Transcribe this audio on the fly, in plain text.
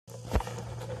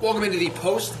Welcome into the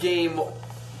post-game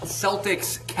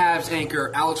Celtics-Cavs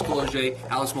anchor, Alex Kolodje,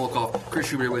 Alex Molokov, Chris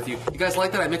Schubert with you. You guys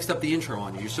like that? I mixed up the intro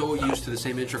on you. You're so used to the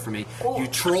same intro for me. You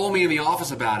troll me in the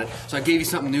office about it, so I gave you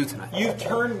something new tonight. You've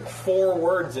turned 4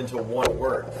 words into 1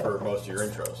 word for most of your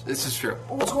intros. This is true.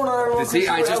 What's going on, everyone? See,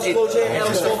 Alex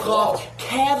Molokov,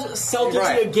 Cavs, Celtics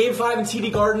Right. in Game 5 in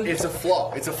TD Garden. It's a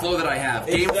flow. It's a flow that I have.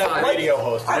 It's Game that 5. radio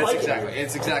host. I like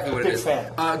It's exactly what it Big is.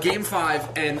 fan. Game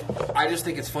 5, and I just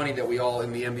think it's funny that we all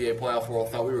in the NBA playoff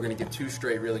world thought we were going to get 2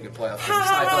 straight really good playoff games.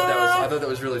 I thought that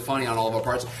was really funny on all of our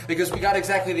parts because we got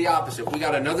exactly the opposite. We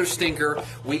got another stinker.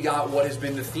 We got what has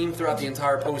been the theme throughout the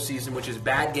entire postseason, which is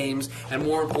bad games, and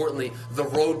more importantly, the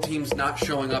road teams not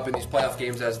showing up in these playoff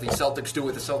games as the Celtics do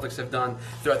what the Celtics have done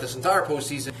throughout this entire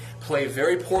postseason. Play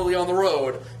very poorly on the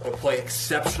road, but play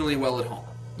exceptionally well at home.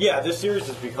 Yeah, this series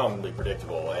has become really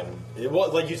predictable, and it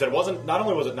was, like you said, it wasn't. Not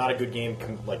only was it not a good game,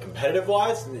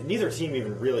 competitive-wise, neither team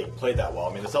even really played that well.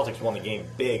 I mean, the Celtics won the game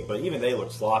big, but even they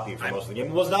looked sloppy for most of the game.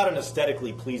 It was not an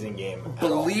aesthetically pleasing game.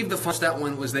 Believe the first that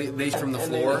one was they from the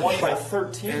floor. They won by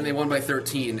 13. And they won by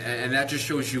 13, and that just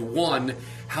shows you, 1,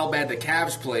 how bad the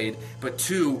Cavs played, but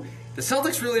 2, the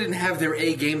Celtics really didn't have their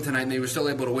A game tonight, and they were still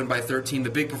able to win by 13. The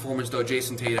big performance, though,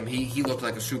 Jason Tatum, he looked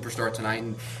like a superstar tonight,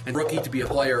 and rookie to be a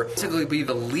player, typically be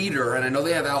the leader, and I know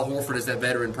they have Al Horford as that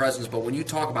veteran presence, but when you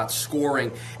talk about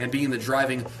scoring and being the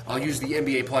driving, I'll use the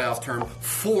NBA playoff term,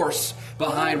 force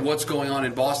behind what's going on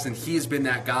in Boston, he has been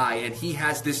that guy, and he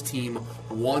has this team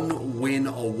 1 win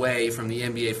away from the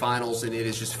NBA Finals, and it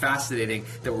is just fascinating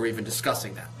that we're even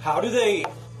discussing that. How do they,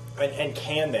 and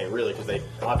can they really, because they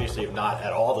obviously have not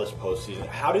at all this postseason,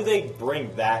 how do they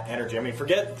bring that energy? I mean,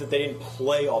 forget that they didn't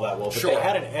play all that well, but Sure. they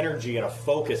had an energy and a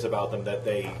focus about them that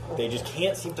they just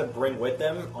can't seem to bring with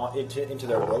them into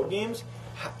their road games.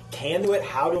 Can do it?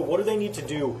 What do they need to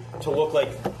do to look like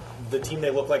the team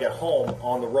they look like at home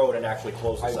on the road and actually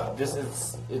close this out?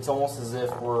 It's almost as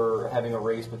if we're having a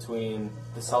race between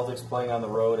the Celtics playing on the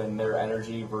road and their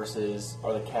energy versus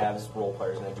are the Cavs role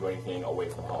players going to do anything away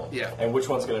from home? Yeah. And which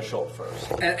one's going to show up first?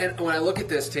 And when I look at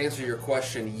this, to answer your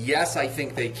question, yes, I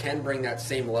think they can bring that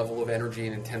same level of energy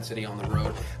and intensity on the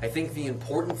road. I think the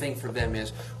important thing for them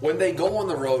is when they go on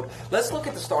the road, let's look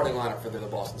at the starting lineup for the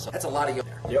Boston Celtics. That's a lot of youth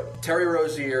there. Yep. Terry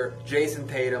Rozier, Jason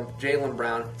Tatum, Jaylen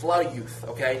Brown. It's a lot of youth,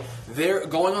 okay? They're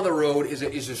going on the road is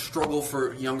a struggle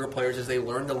for younger players as they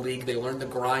learn the league, they learn the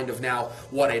grind of now,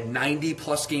 what, a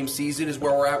 90-plus game season is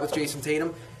where we're at with Jason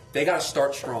Tatum. They got to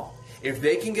start strong. If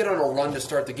they can get on a run to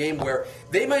start the game where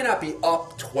they might not be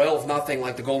up 12-0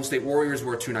 like the Golden State Warriors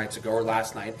were 2 nights ago or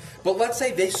last night, but let's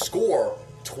say they score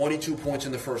 22 points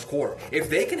in the first quarter. If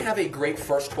they can have a great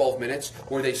first 12 minutes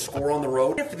where they score on the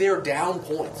road, if they're down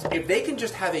points, if they can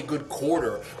just have a good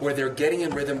quarter where they're getting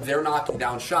in rhythm, they're knocking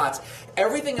down shots,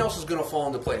 everything else is going to fall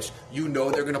into place. You know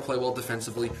they're going to play well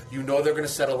defensively. You know they're going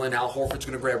to settle in. Al Horford's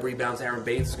going to grab rebounds. Aaron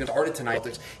Baines is going to start it tonight.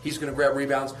 He's going to grab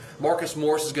rebounds. Marcus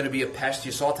Morris is going to be a pest.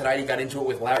 You saw tonight he got into it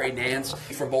with Larry Nance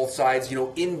from both sides,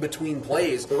 in between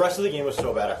plays. The rest of the game was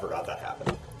so bad I forgot that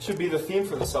happened. Should be the theme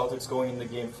for the Celtics going into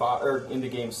Game 5 or into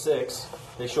Game 6.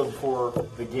 They showed before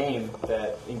the game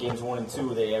that in Games 1 and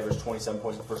 2 they averaged 27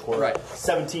 points in the first quarter, Right.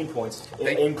 17 points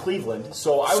in Cleveland.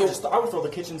 So I would throw the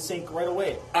kitchen sink right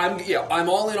away. I'm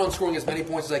all in on scoring as many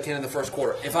points as I can in the first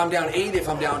quarter. If I'm down 8, if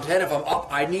I'm down 10, if I'm up,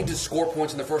 I need to score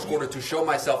points in the first quarter to show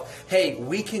myself, hey,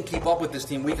 we can keep up with this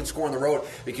team. We can score on the road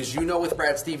because with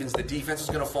Brad Stevens, the defense is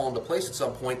going to fall into place at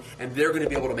some point, and they're going to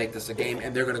be able to make this a game,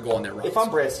 and they're going to go on their runs. If I'm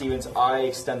Brad Stevens, I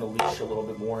extend the leash a little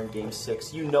bit more in Game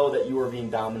 6. You know that you are being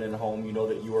dominant at home. You know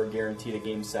that you are guaranteed a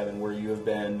Game 7 where you have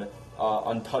been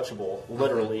untouchable,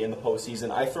 literally, in the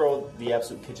postseason. I throw the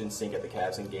absolute kitchen sink at the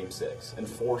Cavs in Game 6 and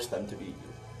force them to beat you.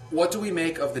 What do we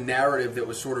make of the narrative that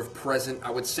was sort of present, I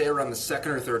would say, around the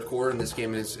second or third quarter in this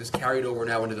game is carried over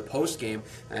now into the postgame,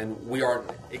 and we aren't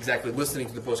exactly listening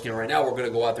to the postgame right now. We're going to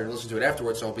go out there and listen to it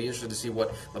afterwards, so I'll be interested to see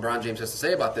what LeBron James has to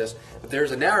say about this. But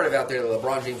there's a narrative out there that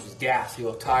LeBron James was gassed. He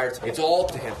looked tired. It's all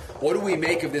up to him. What do we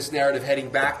make of this narrative heading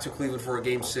back to Cleveland for a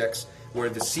Game 6 where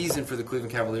the season for the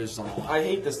Cleveland Cavaliers is on the line? I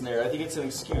hate this narrative. I think it's an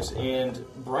excuse. And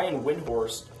Brian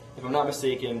Windhorst, if I'm not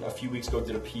mistaken, a few weeks ago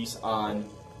did a piece on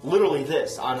literally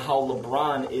this, on how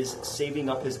LeBron is saving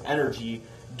up his energy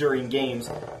during games,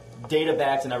 data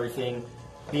backed and everything,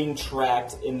 being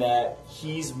tracked in that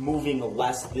he's moving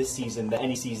less this season than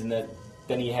any season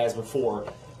than he has before.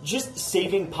 Just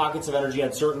saving pockets of energy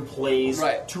on certain plays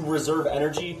to reserve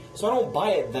energy. So I don't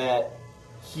buy it that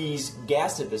he's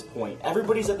gassed at this point.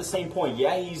 Everybody's at the same point.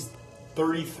 Yeah, he's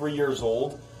 33 years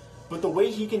old, but the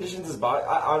way he conditions his body,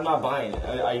 I'm not buying it.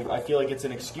 I feel like it's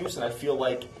an excuse, and I feel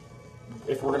like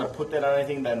if we're going to put that on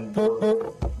anything, then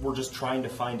we're just trying to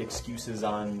find excuses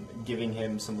on giving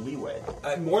him some leeway.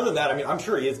 More than that, I mean, I'm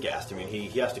sure he is gassed. I mean, he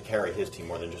has to carry his team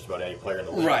more than just about any player in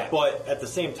the league. Right. But at the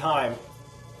same time,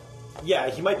 yeah,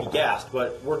 he might be gassed,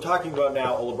 but we're talking about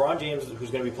now a LeBron James who's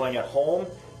going to be playing at home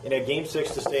in a Game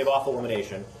 6 to stave off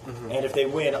elimination, and if they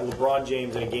win, a LeBron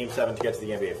James in a Game 7 to get to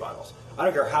the NBA Finals. I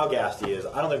don't care how gassed he is.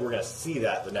 I don't think we're going to see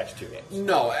that the next 2 games.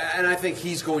 No, and I think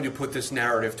he's going to put this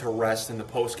narrative to rest in the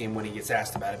postgame when he gets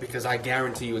asked about it, because I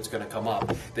guarantee you it's going to come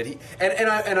up that he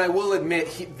and I will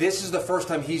admit this is the first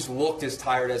time he's looked as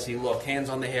tired as he looked, hands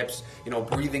on the hips,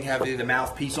 breathing heavily, the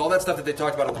mouthpiece, all that stuff that they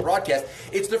talked about on the broadcast.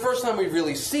 It's the first time we've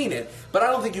really seen it, but I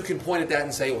don't think you can point at that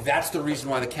and say, that's the reason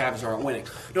why the Cavs aren't winning.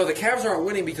 No, the Cavs aren't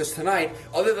winning because tonight,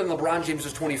 other than LeBron James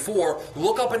is 24,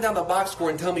 look up and down the box score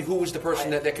and tell me who was the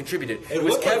person that contributed. It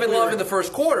was Kevin Love in the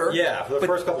first quarter. Yeah, for the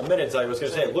first couple minutes, I was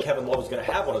going to say, look, Kevin Love was going to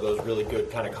have one of those really good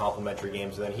kind of complimentary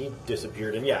games, and then he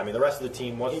disappeared. And yeah, I mean, the rest of the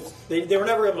team they were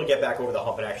never able to get back over the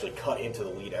hump and actually cut into the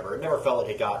lead ever. It never felt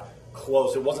like it got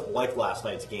close. It wasn't like last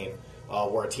night's game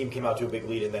where a team came out to a big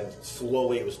lead and then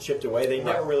slowly it was chipped away. They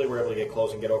never really were able to get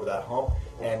close and get over that hump.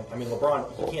 And I mean,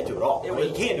 LeBron, he can't do it all.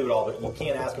 He can't do it all, but you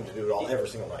can't ask him to do it all every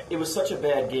single night. It was such a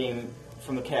bad game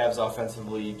from the Cavs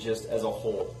offensively, just as a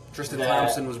whole. Tristan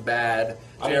Thompson was bad.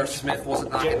 J.R. Smith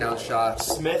wasn't knocking down shots.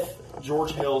 Smith,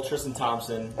 George Hill, Tristan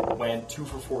Thompson went 2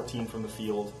 for 14 from the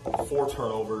field, 4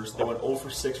 turnovers. They went 0 for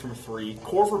 6 from 3.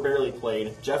 Korver barely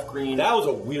played. Jeff Green. That was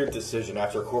a weird decision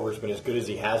after Korver's been as good as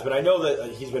he has. But I know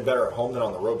that he's been better at home than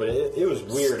on the road. But it was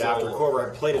weird after Korver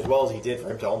had played as well as he did for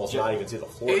him to almost not even see the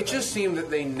floor. It just seemed that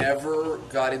they never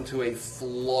got into a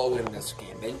flow in this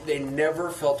game. They never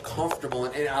felt comfortable.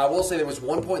 And I will say there was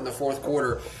one point in the fourth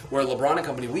quarter where LeBron and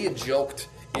company, we had joked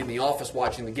in the office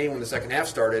watching the game when the second half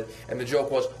started, and the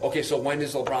joke was, okay, so when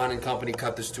does LeBron and company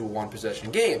cut this to a one-possession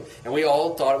game? And we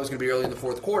all thought it was going to be early in the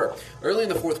fourth quarter. Early in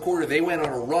the fourth quarter, they went on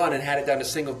a run and had it down to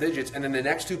single digits, and then the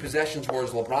next 2 possessions were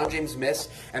LeBron James miss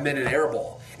and then an air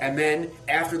ball. And then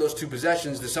after those 2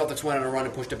 possessions, the Celtics went on a run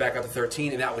and pushed it back up to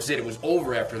 13, and that was it. It was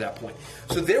over after that point.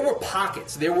 So there were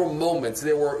pockets, there were moments,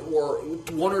 there were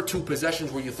 1 or 2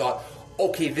 possessions where you thought,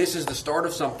 okay, this is the start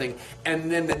of something, and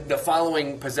then the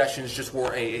following possessions just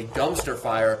were a dumpster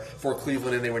fire for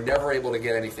Cleveland, and they were never able to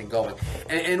get anything going.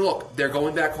 And look, they're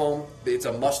going back home. It's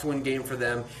a must-win game for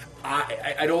them.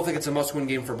 I don't think it's a must-win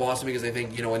game for Boston because they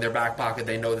think, in their back pocket,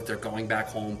 they know that they're going back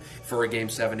home for a Game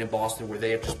 7 in Boston where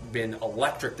they have just been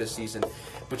electric this season.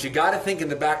 But you got to think in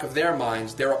the back of their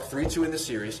minds, they're up 3-2 in the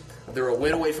series. They're a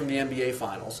win away from the NBA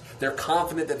Finals. They're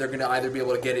confident that they're going to either be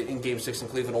able to get it in Game 6 in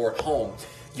Cleveland or at home.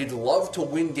 You'd love to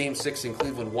win Game 6 in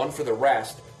Cleveland, 1 for the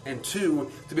rest, and 2,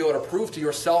 to be able to prove to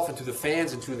yourself and to the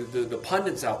fans and to the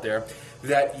pundits out there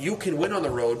that you can win on the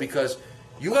road because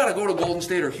you got to go to Golden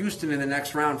State or Houston in the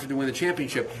next round to win the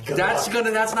championship. That's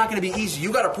not going to be easy.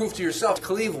 You got to prove to yourself,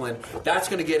 Cleveland, that's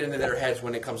going to get into their heads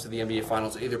when it comes to the NBA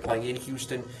Finals, either playing in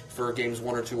Houston for games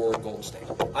 1 or 2 or in Golden State.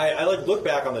 I look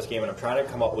back on this game and I'm trying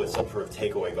to come up with some sort of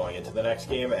takeaway going into the next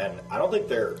game, and I don't think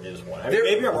there is one. I mean,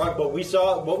 maybe I'm wrong, but what we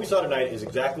saw tonight is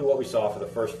exactly what we saw for the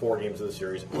first 4 games of the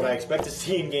series. What I expect to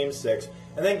see in Game 6,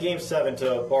 and then Game 7,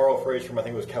 to borrow a phrase from I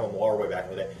think it was Kevin Millar way back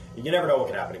in the day. You never know what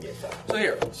can happen in Game 7.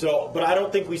 But I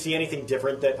don't think we see anything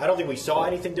different. I don't think we saw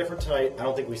anything different tonight. I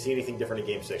don't think we see anything different in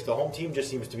Game 6. The home team just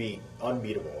seems to be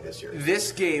unbeatable this year.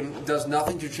 This game does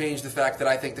nothing to change the fact that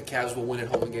I think the Cavs will win at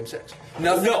home in Game 6.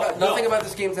 Nothing about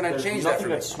this game tonight changed that for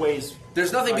me.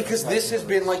 There's nothing because this has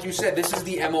been, like you said, this is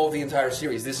the MO of the entire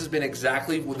series. This has been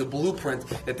exactly the blueprint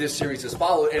that this series has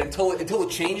followed. And until it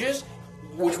changes,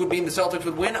 which would mean the Celtics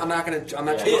would win, I'm not changing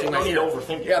my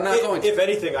overthinking. Yeah, I'm not going to. If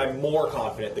anything, I'm more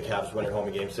confident the Cavs win at home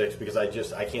in Game 6 because I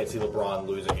can't see LeBron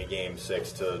losing a Game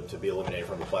 6 to be eliminated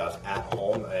from the playoffs at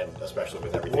home, and especially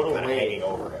with everything kind of hanging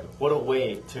over him. What a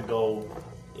way to go,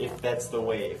 if that's the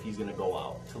way, if he's going to go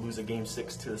out, to lose a Game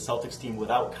 6 to the Celtics team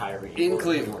without Kyrie. In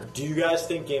Cleveland. Do you guys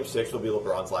think Game 6 will be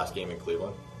LeBron's last game in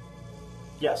Cleveland?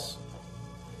 Yes.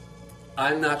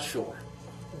 I'm not sure.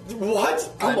 What?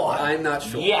 Come on. I'm not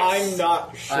sure. Yes. I'm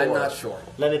not sure. I'm not sure.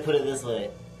 Let me put it this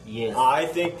way. Yes.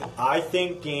 I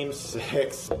think Game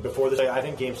 6, before this, I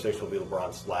think Game 6 will be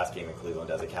LeBron's last game in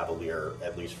Cleveland as a Cavalier,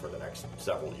 at least for the next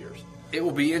several years. It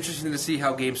will be interesting to see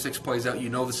how Game 6 plays out. You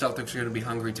know the Celtics are going to be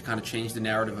hungry to kind of change the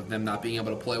narrative of them not being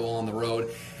able to play well on the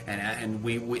road. And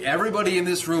we everybody in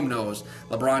this room knows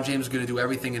LeBron James is going to do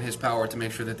everything in his power to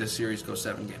make sure that this series goes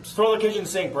 7 games. Throw the kitchen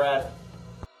sink, Brad.